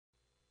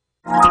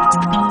Reed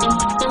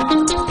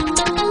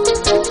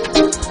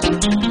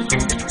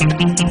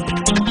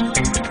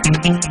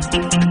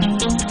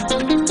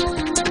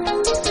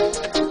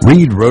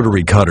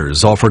rotary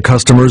cutters offer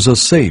customers a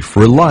safe,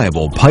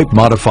 reliable pipe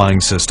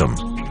modifying system.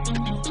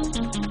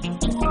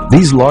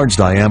 These large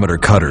diameter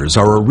cutters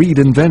are a Reed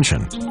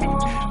invention.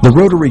 The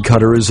rotary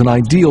cutter is an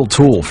ideal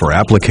tool for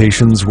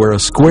applications where a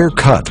square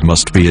cut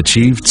must be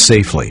achieved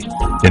safely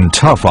in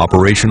tough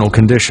operational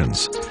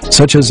conditions,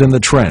 such as in the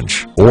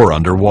trench or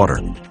underwater.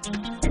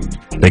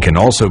 They can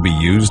also be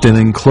used in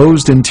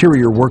enclosed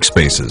interior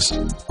workspaces,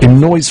 in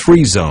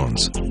noise-free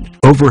zones,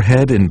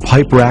 overhead in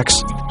pipe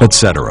racks,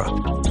 etc.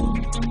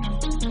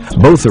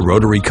 Both the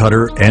rotary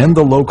cutter and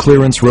the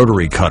low-clearance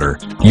rotary cutter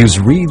use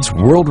Reed's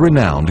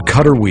world-renowned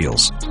cutter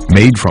wheels,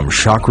 made from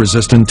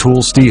shock-resistant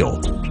tool steel,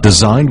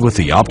 designed with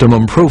the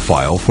optimum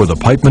profile for the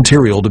pipe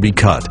material to be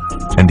cut,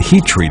 and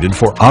heat-treated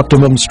for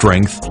optimum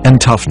strength and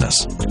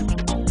toughness.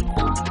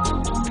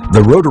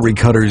 The rotary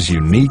cutter's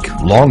unique,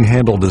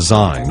 long-handle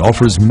design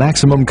offers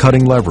maximum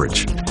cutting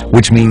leverage,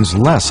 which means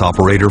less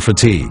operator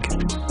fatigue.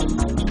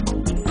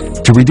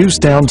 To reduce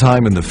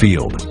downtime in the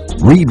field,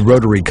 Reed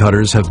rotary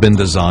cutters have been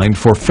designed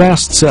for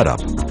fast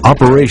setup,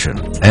 operation,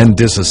 and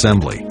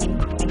disassembly.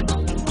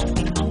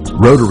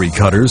 Rotary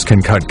cutters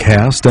can cut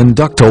cast and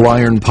ductile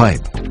iron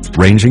pipe,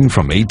 ranging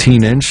from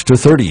 18-inch to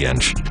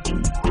 30-inch,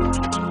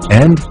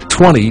 and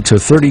 20 to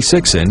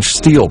 36-inch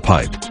steel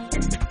pipe.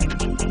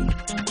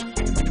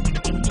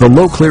 The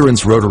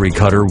low-clearance rotary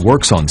cutter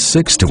works on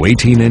 6 to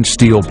 18-inch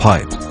steel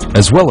pipe,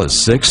 as well as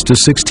 6 to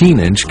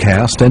 16-inch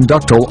cast and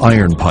ductile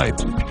iron pipe.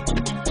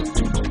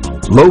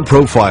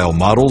 Low-profile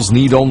models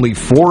need only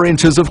 4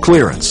 inches of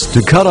clearance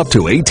to cut up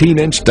to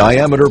 18-inch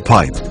diameter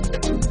pipe.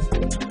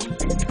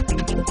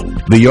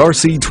 The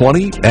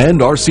RC20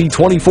 and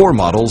RC24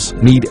 models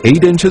need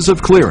 8 inches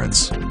of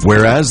clearance,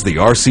 whereas the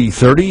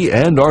RC30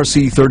 and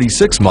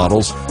RC36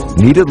 models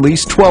need at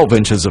least 12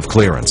 inches of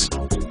clearance.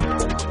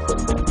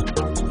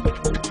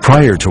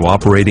 Prior to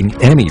operating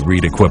any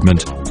Reed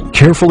equipment,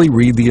 carefully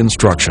read the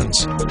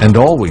instructions and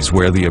always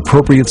wear the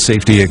appropriate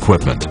safety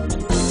equipment.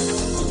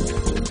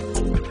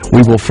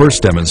 We will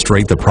first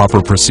demonstrate the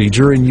proper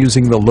procedure in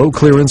using the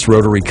low-clearance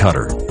rotary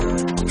cutter.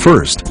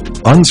 First,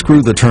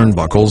 unscrew the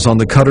turnbuckles on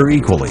the cutter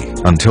equally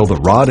until the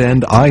rod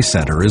end eye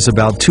center is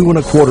about 2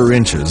 1/4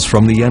 inches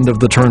from the end of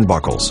the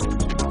turnbuckles.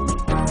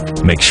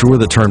 Make sure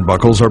the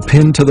turnbuckles are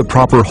pinned to the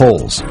proper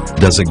holes,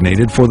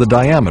 designated for the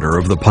diameter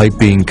of the pipe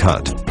being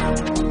cut.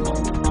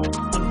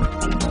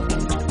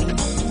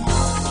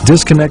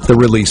 Disconnect the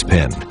release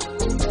pin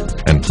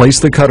and place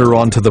the cutter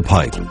onto the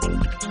pipe.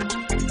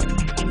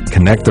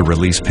 Connect the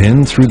release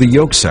pin through the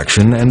yoke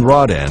section and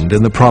rod end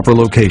in the proper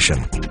location.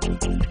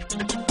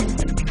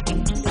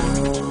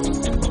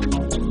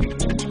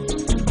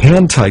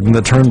 Hand tighten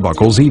the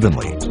turnbuckles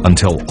evenly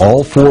until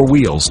all 4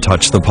 wheels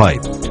touch the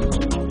pipe.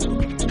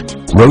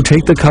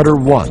 Rotate the cutter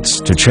once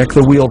to check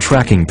the wheel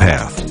tracking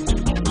path.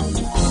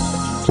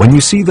 When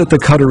you see that the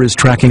cutter is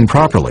tracking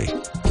properly,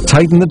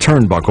 tighten the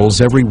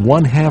turnbuckles every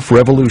 1/2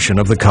 revolution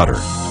of the cutter.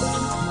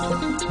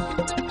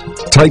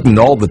 Tighten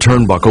all the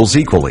turnbuckles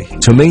equally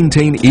to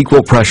maintain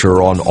equal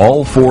pressure on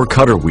all 4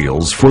 cutter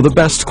wheels for the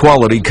best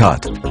quality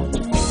cut.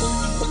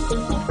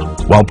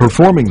 While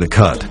performing the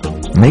cut,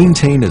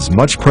 maintain as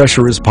much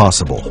pressure as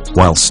possible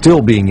while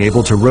still being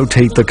able to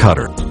rotate the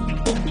cutter.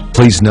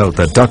 Please note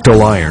that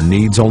ductile iron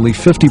needs only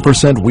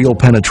 50% wheel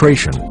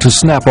penetration to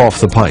snap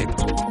off the pipe.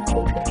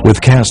 With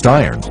cast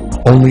iron,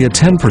 only a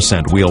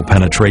 10% wheel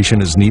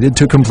penetration is needed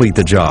to complete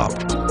the job.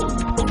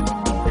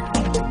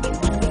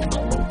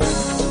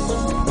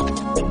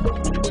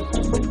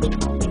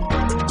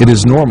 It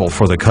is normal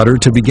for the cutter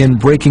to begin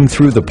breaking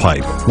through the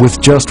pipe with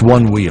just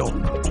 1 wheel.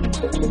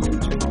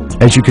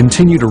 As you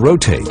continue to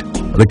rotate,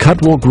 the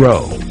cut will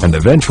grow and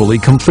eventually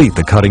complete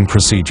the cutting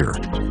procedure.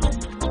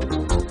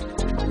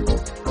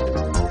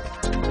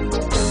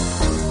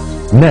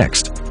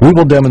 Next, we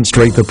will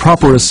demonstrate the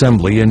proper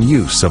assembly and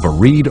use of a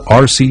Reed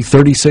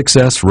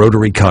RC36S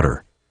rotary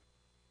cutter.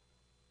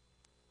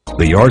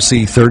 The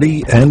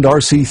RC30 and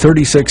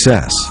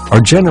RC36S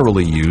are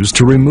generally used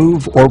to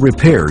remove or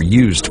repair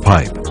used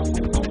pipe.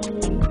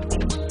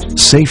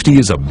 Safety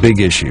is a big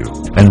issue,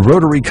 and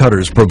rotary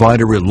cutters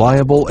provide a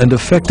reliable and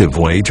effective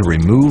way to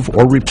remove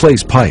or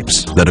replace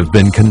pipes that have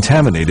been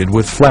contaminated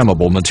with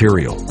flammable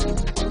material.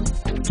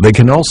 They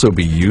can also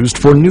be used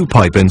for new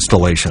pipe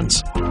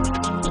installations.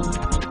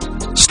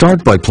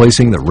 Start by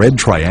placing the red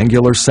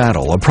triangular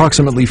saddle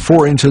approximately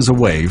 4 inches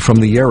away from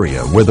the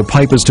area where the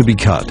pipe is to be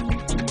cut.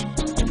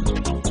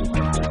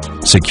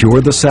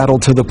 Secure the saddle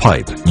to the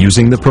pipe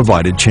using the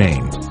provided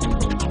chain.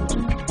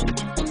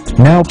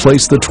 Now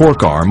place the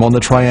torque arm on the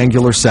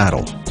triangular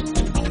saddle.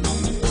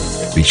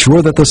 Be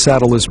sure that the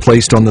saddle is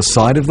placed on the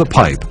side of the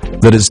pipe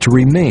that is to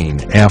remain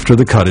after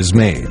the cut is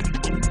made.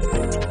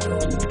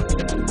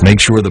 Make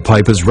sure the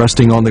pipe is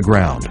resting on the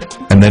ground,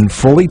 and then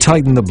fully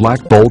tighten the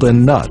black bolt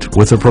and nut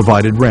with the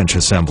provided wrench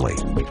assembly.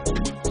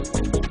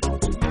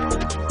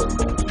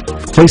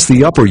 Place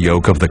the upper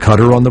yoke of the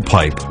cutter on the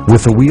pipe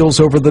with the wheels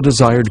over the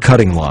desired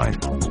cutting line.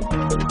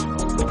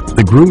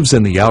 The grooves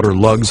in the outer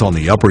lugs on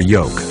the upper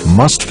yoke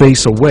must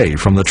face away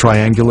from the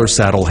triangular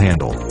saddle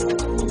handle.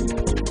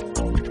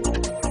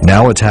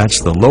 Now attach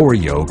the lower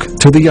yoke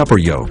to the upper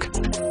yoke.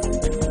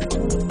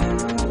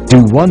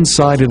 Do one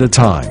side at a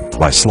time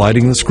by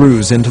sliding the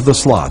screws into the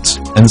slots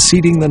and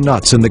seating the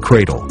nuts in the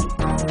cradle.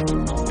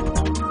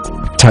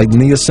 Tighten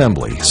the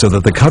assembly so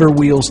that the cutter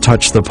wheels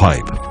touch the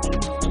pipe.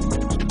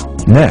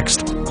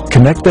 Next,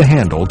 connect the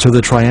handle to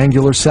the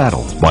triangular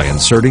saddle by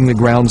inserting the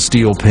ground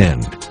steel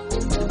pin.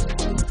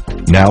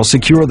 Now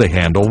secure the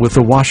handle with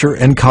the washer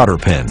and cotter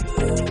pin.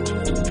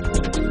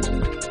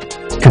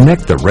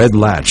 Connect the red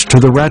latch to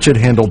the ratchet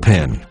handle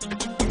pin.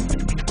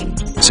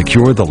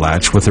 Secure the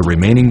latch with the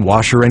remaining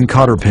washer and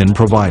cotter pin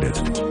provided.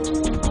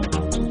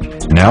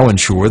 Now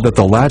ensure that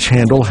the latch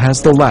handle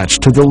has the latch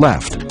to the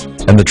left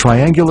and the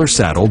triangular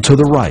saddle to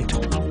the right.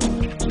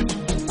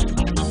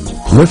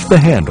 Lift the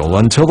handle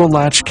until the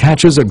latch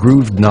catches a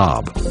grooved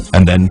knob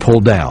and then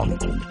pull down.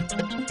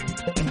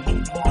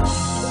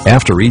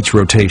 After each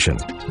rotation,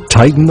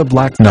 tighten the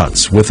black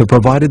nuts with the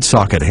provided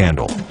socket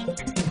handle.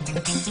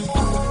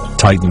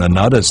 Tighten the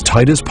nut as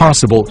tight as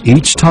possible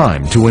each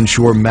time to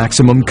ensure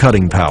maximum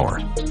cutting power.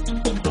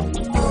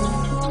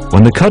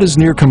 When the cut is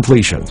near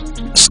completion,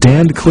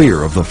 stand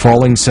clear of the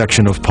falling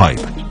section of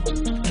pipe.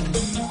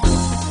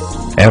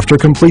 After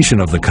completion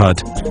of the cut,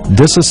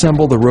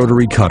 disassemble the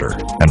rotary cutter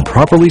and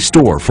properly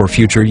store for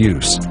future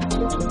use.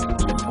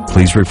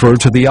 Please refer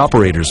to the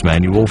operator's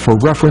manual for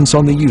reference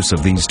on the use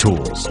of these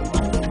tools.